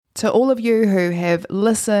To all of you who have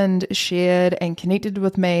listened, shared, and connected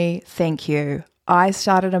with me, thank you. I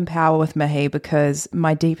started Empower with Mihi because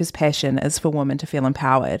my deepest passion is for women to feel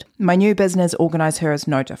empowered. My new business, Organise Her, is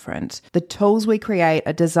no different. The tools we create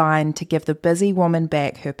are designed to give the busy woman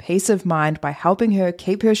back her peace of mind by helping her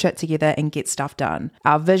keep her shit together and get stuff done.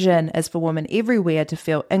 Our vision is for women everywhere to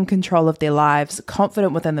feel in control of their lives,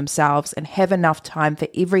 confident within themselves, and have enough time for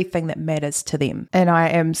everything that matters to them. And I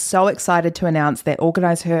am so excited to announce that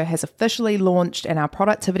Organise Her has officially launched and our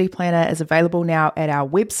productivity planner is available now at our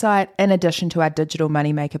website, in addition to our digital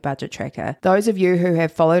moneymaker budget tracker. Those of you who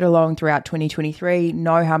have followed along throughout 2023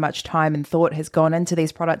 know how much time and thought has gone into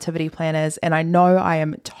these productivity planners, and I know I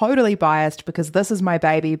am totally biased because this is my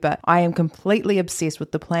baby, but I am completely obsessed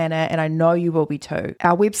with the planner, and I know you will be too.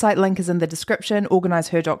 Our website link is in the description,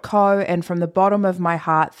 organiseher.co, and from the bottom of my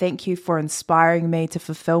heart, thank you for inspiring me to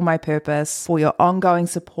fulfill my purpose, for your ongoing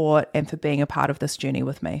support, and for being a part of this journey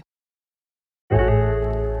with me.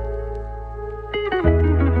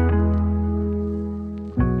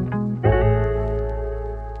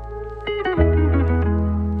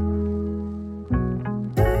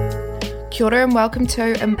 Kia ora and welcome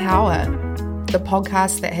to Empower, the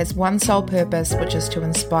podcast that has one sole purpose, which is to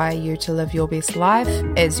inspire you to live your best life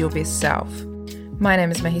as your best self. My name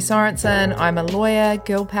is Mihi Sorensen. I'm a lawyer,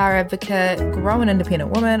 girl power advocate, grown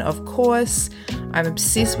independent woman, of course. I'm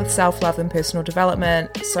obsessed with self-love and personal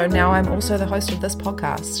development, so now I'm also the host of this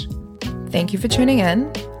podcast. Thank you for tuning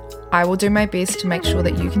in. I will do my best to make sure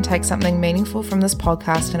that you can take something meaningful from this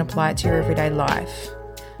podcast and apply it to your everyday life.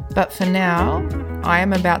 But for now, I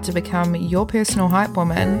am about to become your personal hype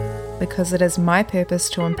woman because it is my purpose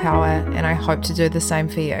to empower, and I hope to do the same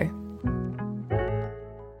for you.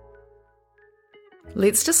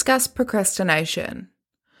 Let's discuss procrastination.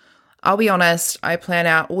 I'll be honest, I plan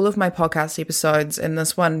out all of my podcast episodes, and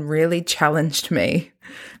this one really challenged me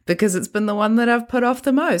because it's been the one that I've put off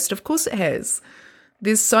the most. Of course it has.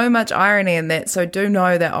 There's so much irony in that, so do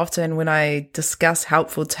know that often when I discuss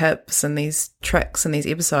helpful tips and these tricks in these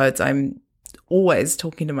episodes, I'm always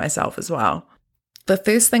talking to myself as well. The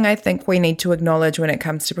first thing I think we need to acknowledge when it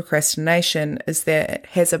comes to procrastination is that it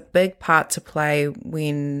has a big part to play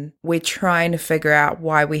when we're trying to figure out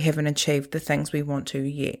why we haven't achieved the things we want to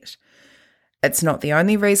yet. It's not the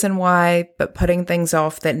only reason why, but putting things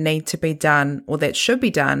off that need to be done or that should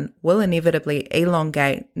be done will inevitably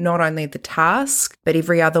elongate not only the task, but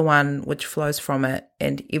every other one which flows from it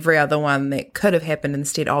and every other one that could have happened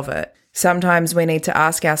instead of it. Sometimes we need to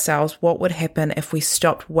ask ourselves what would happen if we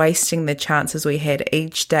stopped wasting the chances we had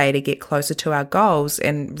each day to get closer to our goals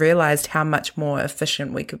and realized how much more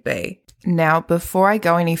efficient we could be. Now, before I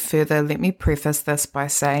go any further, let me preface this by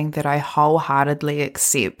saying that I wholeheartedly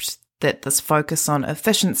accept that this focus on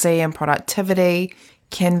efficiency and productivity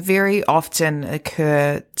can very often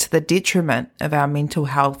occur to the detriment of our mental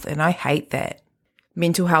health, and I hate that.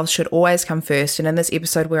 Mental health should always come first, and in this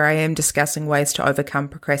episode where I am discussing ways to overcome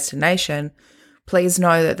procrastination, please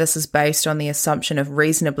know that this is based on the assumption of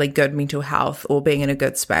reasonably good mental health or being in a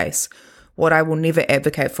good space. What I will never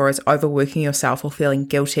advocate for is overworking yourself or feeling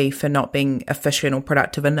guilty for not being efficient or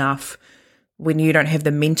productive enough when you don't have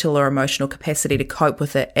the mental or emotional capacity to cope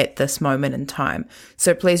with it at this moment in time.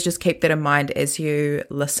 So please just keep that in mind as you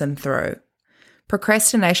listen through.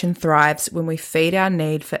 Procrastination thrives when we feed our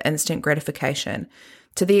need for instant gratification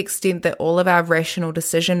to the extent that all of our rational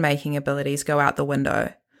decision-making abilities go out the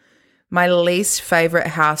window. My least favorite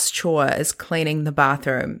house chore is cleaning the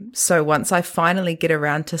bathroom. So once I finally get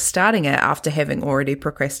around to starting it after having already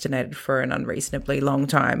procrastinated for an unreasonably long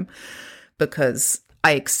time, because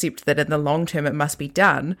I accept that in the long term it must be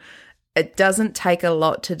done, it doesn't take a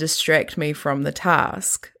lot to distract me from the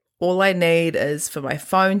task. All I need is for my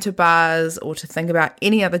phone to buzz or to think about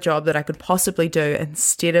any other job that I could possibly do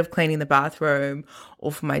instead of cleaning the bathroom,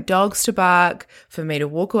 or for my dogs to bark, for me to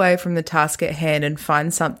walk away from the task at hand and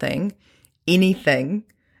find something, anything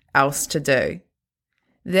else to do.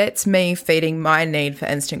 That's me feeding my need for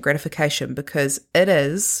instant gratification because it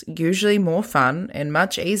is usually more fun and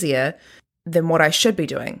much easier than what I should be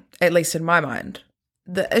doing, at least in my mind.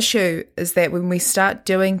 The issue is that when we start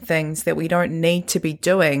doing things that we don't need to be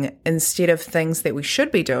doing instead of things that we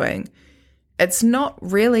should be doing, it's not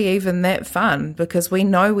really even that fun because we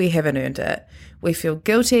know we haven't earned it. We feel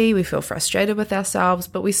guilty, we feel frustrated with ourselves,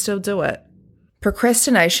 but we still do it.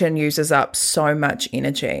 Procrastination uses up so much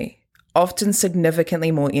energy, often significantly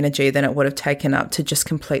more energy than it would have taken up to just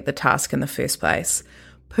complete the task in the first place.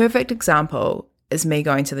 Perfect example is me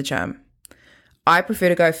going to the gym. I prefer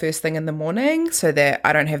to go first thing in the morning so that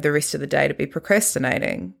I don't have the rest of the day to be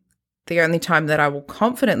procrastinating. The only time that I will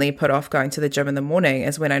confidently put off going to the gym in the morning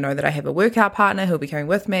is when I know that I have a workout partner who'll be coming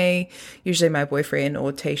with me, usually my boyfriend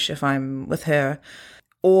or Tish if I'm with her,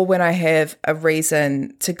 or when I have a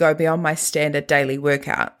reason to go beyond my standard daily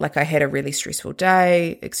workout, like I had a really stressful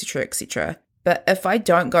day, etc., etc. But if I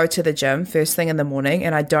don't go to the gym first thing in the morning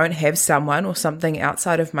and I don't have someone or something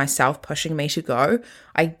outside of myself pushing me to go,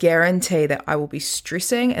 I guarantee that I will be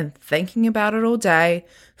stressing and thinking about it all day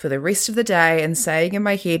for the rest of the day and saying in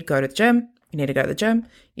my head, go to the gym, you need to go to the gym,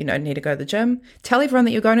 you need to go to the gym. Tell everyone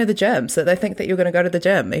that you're going to the gym so that they think that you're going to go to the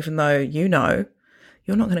gym, even though you know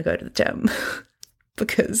you're not going to go to the gym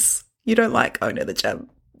because you don't like going to the gym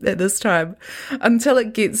at this time, until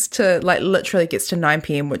it gets to literally gets to 9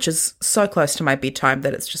 p.m, which is so close to my bedtime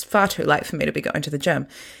that it's just far too late for me to be going to the gym.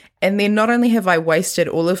 And then not only have I wasted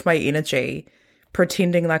all of my energy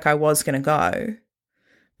pretending like I was going to go,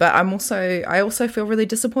 but I also feel really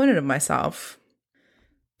disappointed in myself.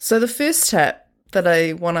 So the first tip that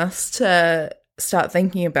I want us to start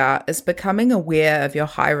thinking about is becoming aware of your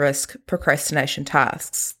high-risk procrastination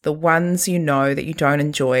tasks, the ones you know that you don't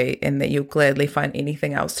enjoy and that you'll gladly find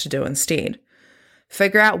anything else to do instead.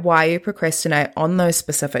 Figure out why you procrastinate on those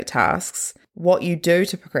specific tasks, what you do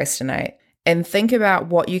to procrastinate, and think about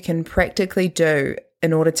what you can practically do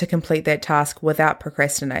in order to complete that task without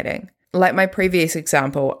procrastinating. Like my previous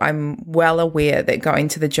example, I'm well aware that going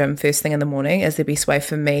to the gym first thing in the morning is the best way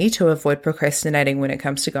for me to avoid procrastinating when it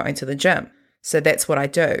comes to going to the gym. So that's what I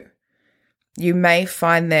do. You may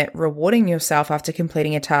find that rewarding yourself after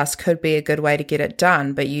completing a task could be a good way to get it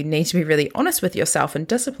done, but you need to be really honest with yourself and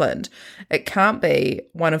disciplined. It can't be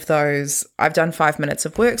one of those, I've done 5 minutes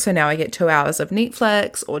of work, so now I get 2 hours of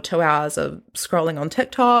Netflix or 2 hours of scrolling on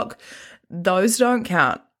TikTok. Those don't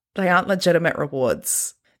count. They aren't legitimate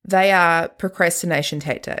rewards. They are procrastination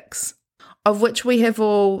tactics, of which we have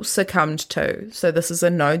all succumbed to. So this is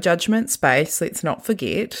a no judgment space, let's not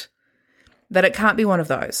forget that it can't be one of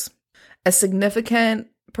those. A significant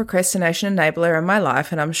procrastination enabler in my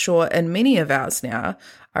life, and I'm sure in many of ours now,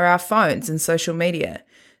 are our phones and social media.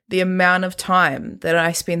 The amount of time that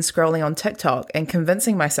I spend scrolling on TikTok and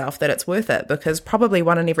convincing myself that it's worth it, because probably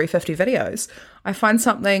 1 in every 50 videos, I find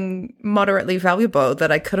something moderately valuable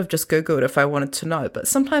that I could have just Googled if I wanted to know. But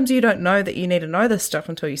sometimes you don't know that you need to know this stuff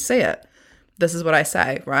until you see it. This is what I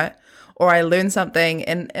say, right? Or I learn something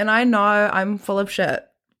and I know I'm full of shit,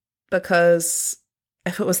 because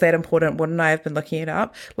if it was that important, wouldn't I have been looking it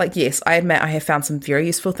up? Like, yes, I admit I have found some very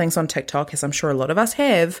useful things on TikTok, as I'm sure a lot of us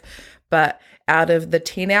have, but out of the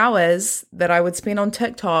 10 hours that I would spend on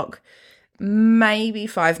TikTok, maybe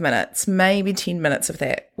 5 minutes, maybe 10 minutes of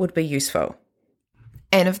that would be useful.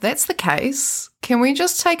 And if that's the case, can we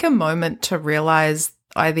just take a moment to realize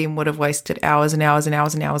I then would have wasted hours and hours and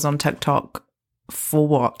hours and hours on TikTok for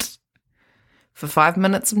what? For 5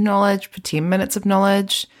 minutes of knowledge, for 10 minutes of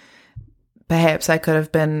knowledge? Perhaps I could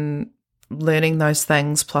have been learning those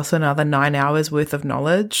things plus another 9 hours worth of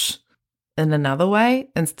knowledge in another way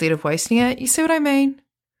instead of wasting it. You see what I mean?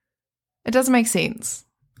 It doesn't make sense.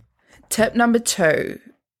 Tip number 2,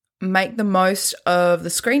 make the most of the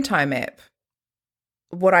Screen Time app.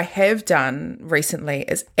 What I have done recently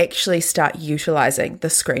is actually start utilizing the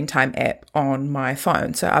Screen Time app on my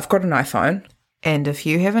phone. So I've got an iPhone, and if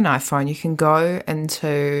you have an iPhone, you can go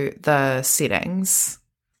into the settings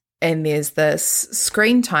and there's this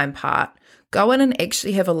Screen Time part. Go in and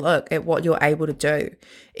actually have a look at what you're able to do.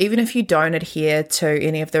 Even if you don't adhere to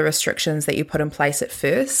any of the restrictions that you put in place at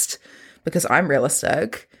first, because I'm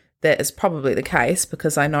realistic, that is probably the case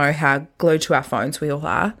because I know how glued to our phones we all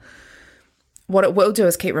are. What it will do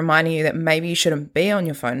is keep reminding you that maybe you shouldn't be on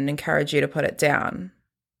your phone and encourage you to put it down.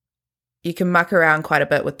 You can muck around quite a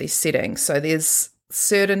bit with these settings. So there's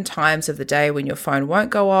certain times of the day when your phone won't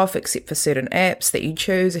go off except for certain apps that you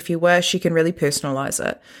choose. If you wish, you can really personalize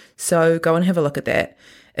it. So go and have a look at that.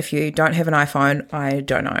 If you don't have an iPhone, I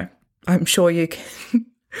don't know. I'm sure you can.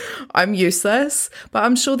 I'm useless, but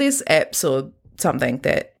I'm sure there's apps or something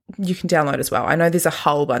that you can download as well. I know there's a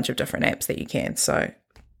whole bunch of different apps that you can, so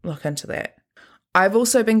look into that. I've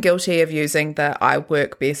also been guilty of using the I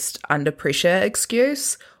work best under pressure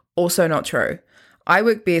excuse. Also not true. I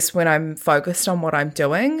work best when I'm focused on what I'm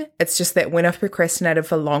doing. It's just that when I've procrastinated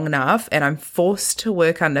for long enough and I'm forced to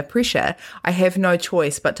work under pressure, I have no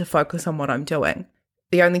choice but to focus on what I'm doing.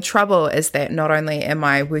 The only trouble is that not only am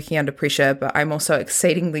I working under pressure, but I'm also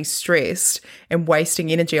exceedingly stressed and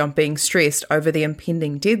wasting energy on being stressed over the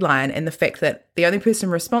impending deadline and the fact that the only person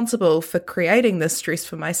responsible for creating this stress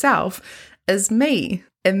for myself is me.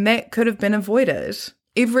 And that could have been avoided.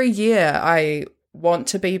 Every year I want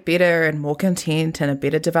to be better and more content and a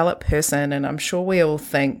better developed person. And I'm sure we all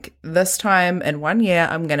think this time in 1 year,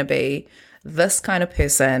 I'm going to be this kind of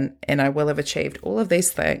person and I will have achieved all of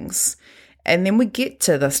these things. And then we get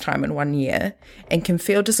to this time in 1 year and can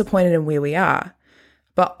feel disappointed in where we are.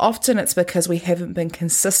 But often it's because we haven't been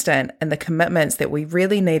consistent in the commitments that we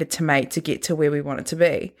really needed to make to get to where we wanted to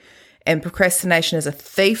be. And procrastination is a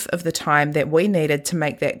thief of the time that we needed to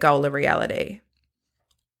make that goal a reality.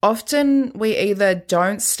 Often we either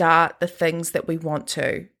don't start the things that we want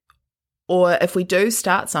to, or if we do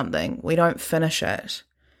start something, we don't finish it.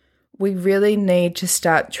 We really need to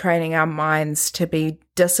start training our minds to be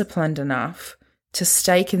disciplined enough to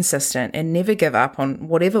stay consistent and never give up on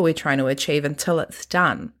whatever we're trying to achieve until it's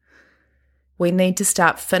done. We need to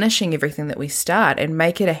start finishing everything that we start and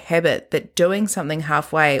make it a habit that doing something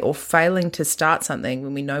halfway or failing to start something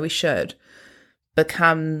when we know we should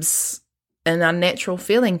becomes an unnatural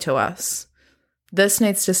feeling to us. This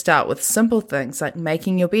needs to start with simple things like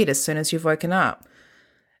making your bed as soon as you've woken up.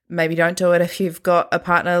 Maybe don't do it if you've got a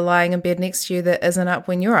partner lying in bed next to you that isn't up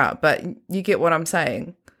when you're up, but you get what I'm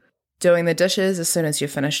saying. Doing the dishes as soon as you're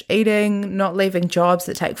finished eating, not leaving jobs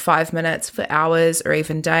that take 5 minutes for hours or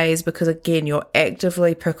even days, because again, you're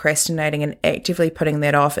actively procrastinating and actively putting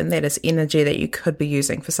that off, and that is energy that you could be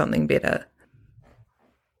using for something better.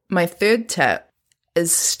 My third tip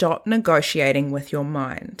is stop negotiating with your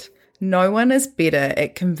mind. No one is better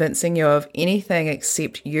at convincing you of anything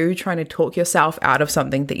except you trying to talk yourself out of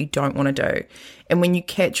something that you don't want to do. And when you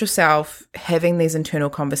catch yourself having these internal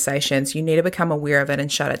conversations, you need to become aware of it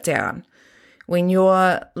and shut it down. When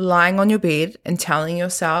you're lying on your bed and telling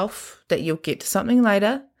yourself that you'll get to something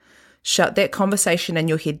later, shut that conversation in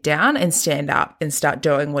your head down and stand up and start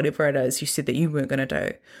doing whatever it is you said that you weren't going to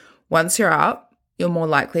do. Once you're up, you're more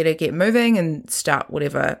likely to get moving and start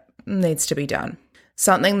whatever needs to be done.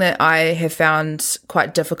 Something that I have found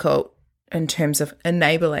quite difficult in terms of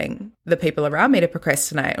enabling the people around me to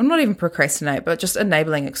procrastinate, or not even procrastinate, but just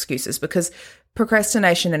enabling excuses, because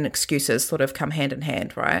procrastination and excuses sort of come hand in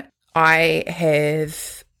hand, right? I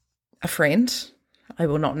have a friend, I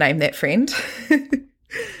will not name that friend,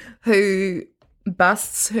 who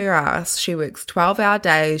busts her ass. She works 12-hour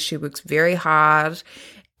days, she works very hard,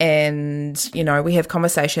 and, you know, we have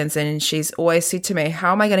conversations and she's always said to me,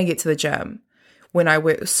 how am I going to get to the gym when I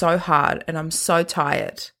work so hard and I'm so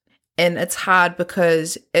tired? And it's hard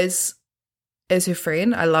because as her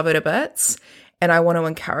friend, I love her to bits and I want to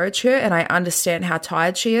encourage her, and I understand how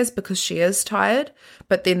tired she is because she is tired.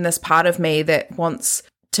 But then this part of me that wants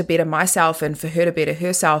to better myself and for her to better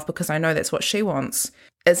herself, because I know that's what she wants,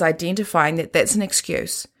 is identifying that that's an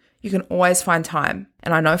excuse. You can always find time.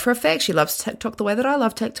 And I know for a fact she loves TikTok the way that I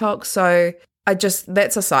love TikTok. So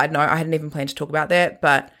that's a side note. I hadn't even planned to talk about that,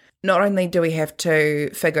 but not only do we have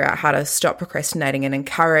to figure out how to stop procrastinating and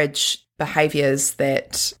encourage behaviors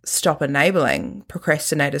that stop enabling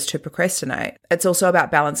procrastinators to procrastinate, it's also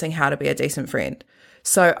about balancing how to be a decent friend.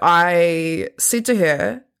 So I said to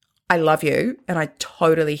her, I love you and I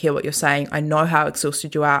totally hear what you're saying. I know how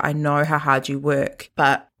exhausted you are. I know how hard you work,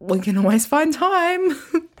 but we can always find time.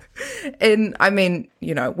 And I mean,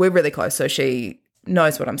 you know, we're really close, so she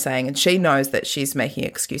knows what I'm saying and she knows that she's making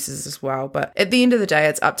excuses as well. But at the end of the day,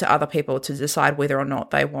 it's up to other people to decide whether or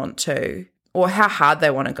not they want to, or how hard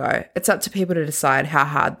they want to go. It's up to people to decide how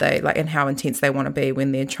hard they like and how intense they want to be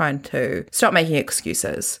when they're trying to stop making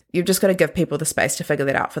excuses. You've just got to give people the space to figure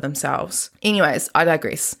that out for themselves. Anyways, I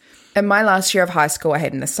digress. In my last year of high school, I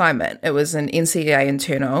had an assignment. It was an NCEA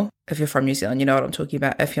internal. If you're from New Zealand, you know what I'm talking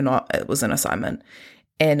about. If you're not, it was an assignment.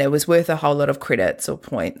 And it was worth a whole lot of credits or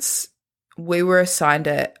points. We were assigned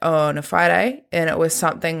it on a Friday, and it was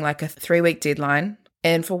something like a 3-week deadline.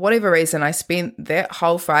 And for whatever reason, I spent that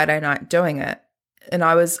whole Friday night doing it. And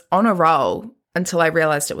I was on a roll until I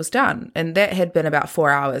realized it was done. And that had been about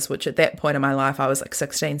 4 hours, which at that point in my life, I was like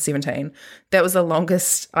 16, 17. That was the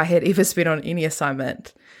longest I had ever spent on any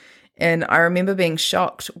assignment. And I remember being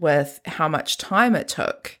shocked with how much time it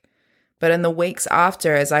took. But in the weeks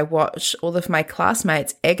after, as I watched all of my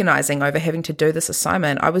classmates agonizing over having to do this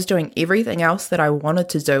assignment, I was doing everything else that I wanted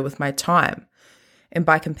to do with my time. And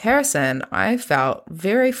by comparison, I felt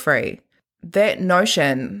very free. That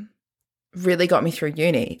notion really got me through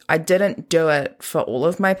uni. I didn't do it for all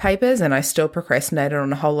of my papers and I still procrastinated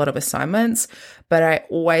on a whole lot of assignments, but I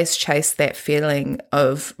always chased that feeling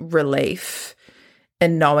of relief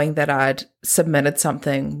in knowing that I'd submitted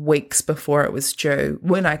something weeks before it was due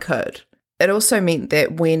when I could. It also meant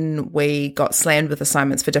that when we got slammed with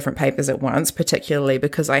assignments for different papers at once, particularly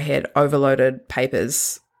because I had overloaded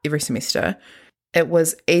papers every semester, it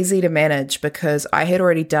was easy to manage because I had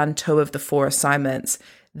already done 2 of the 4 assignments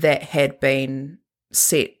that had been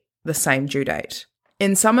set the same due date.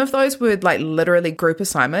 And some of those were like literally group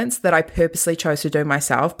assignments that I purposely chose to do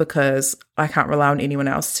myself because I can't rely on anyone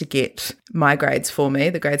else to get my grades for me,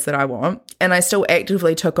 the grades that I want. And I still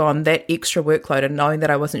actively took on that extra workload and knowing that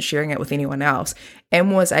I wasn't sharing it with anyone else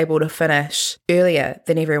and was able to finish earlier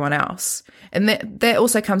than everyone else. And that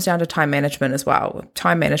also comes down to time management as well.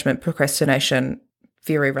 Time management, procrastination,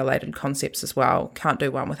 very related concepts as well. Can't do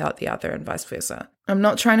one without the other and vice versa. I'm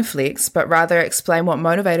not trying to flex, but rather explain what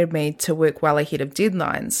motivated me to work well ahead of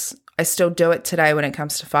deadlines. I still do it today when it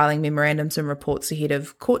comes to filing memorandums and reports ahead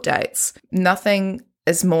of court dates. Nothing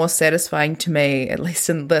is more satisfying to me, at least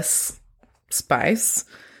in this space,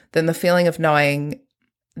 than the feeling of knowing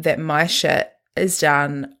that my shit is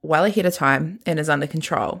done well ahead of time and is under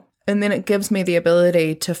control. And then it gives me the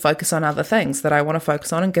ability to focus on other things that I want to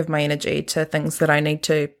focus on and give my energy to things that I need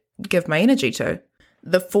to give my energy to.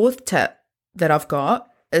 The fourth tip that I've got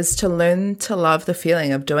is to learn to love the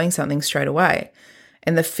feeling of doing something straight away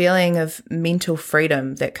and the feeling of mental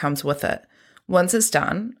freedom that comes with it. Once it's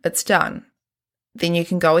done, it's done. Then you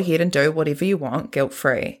can go ahead and do whatever you want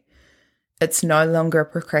guilt-free. It's no longer a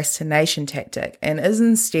procrastination tactic and is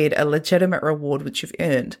instead a legitimate reward which you've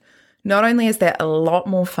earned. Not only is that a lot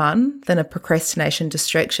more fun than a procrastination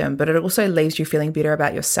distraction, but it also leaves you feeling better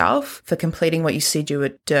about yourself for completing what you said you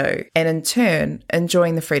would do, and in turn,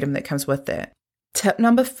 enjoying the freedom that comes with that. Tip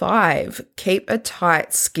number 5, keep a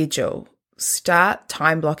tight schedule. Start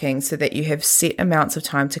time blocking so that you have set amounts of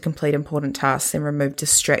time to complete important tasks and remove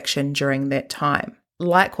distraction during that time.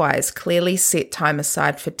 Likewise, clearly set time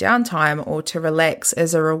aside for downtime or to relax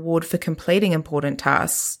as a reward for completing important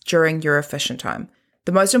tasks during your efficient time.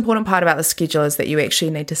 The most important part about the schedule is that you actually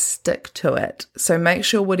need to stick to it. So make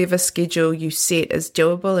sure whatever schedule you set is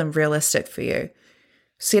doable and realistic for you.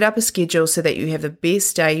 Set up a schedule so that you have the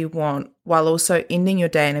best day you want while also ending your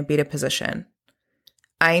day in a better position.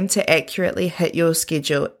 Aim to accurately hit your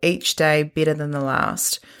schedule each day better than the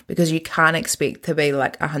last because you can't expect to be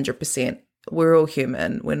like 100%. We're all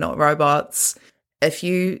human. We're not robots. If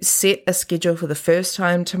you set a schedule for the first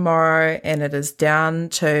time tomorrow and it is down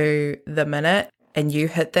to the minute, and you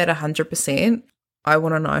hit that 100%, I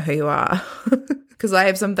want to know who you are because I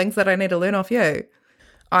have some things that I need to learn off you.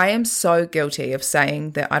 I am so guilty of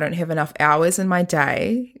saying that I don't have enough hours in my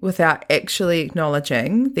day without actually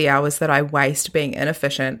acknowledging the hours that I waste being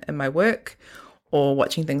inefficient in my work or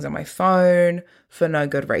watching things on my phone for no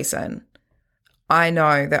good reason. I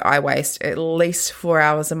know that I waste at least 4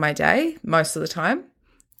 hours in my day most of the time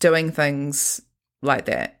doing things like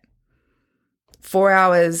that. 4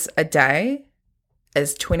 hours a day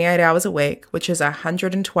is 28 hours a week, which is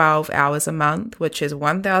 112 hours a month, which is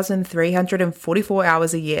 1,344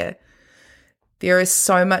 hours a year. There is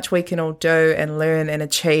so much we can all do and learn and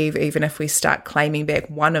achieve even if we start claiming back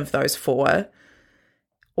one of those 4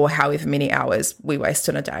 or however many hours we waste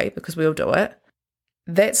in a day, because we all do it.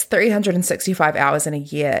 That's 365 hours in a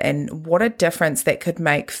year, and what a difference that could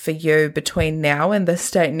make for you between now and this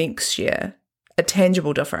date next year. A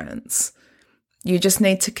tangible difference. You just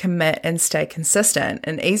need to commit and stay consistent,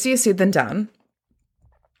 and easier said than done.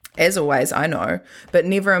 As always, I know, but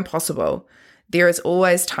never impossible. There is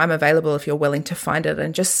always time available if you're willing to find it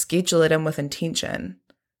and just schedule it in with intention.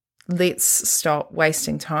 Let's stop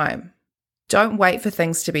wasting time. Don't wait for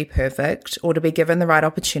things to be perfect or to be given the right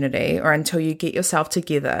opportunity or until you get yourself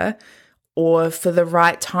together or for the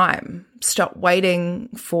right time. Stop waiting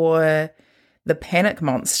for the panic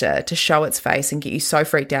monster to show its face and get you so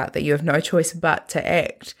freaked out that you have no choice but to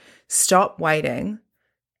act. Stop waiting,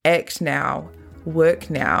 act now, work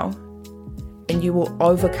now, and you will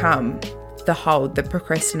overcome the hold that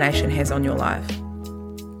procrastination has on your life.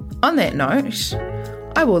 On that note,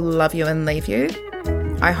 I will love you and leave you.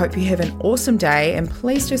 I hope you have an awesome day, and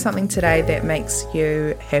please do something today that makes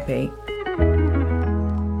you happy.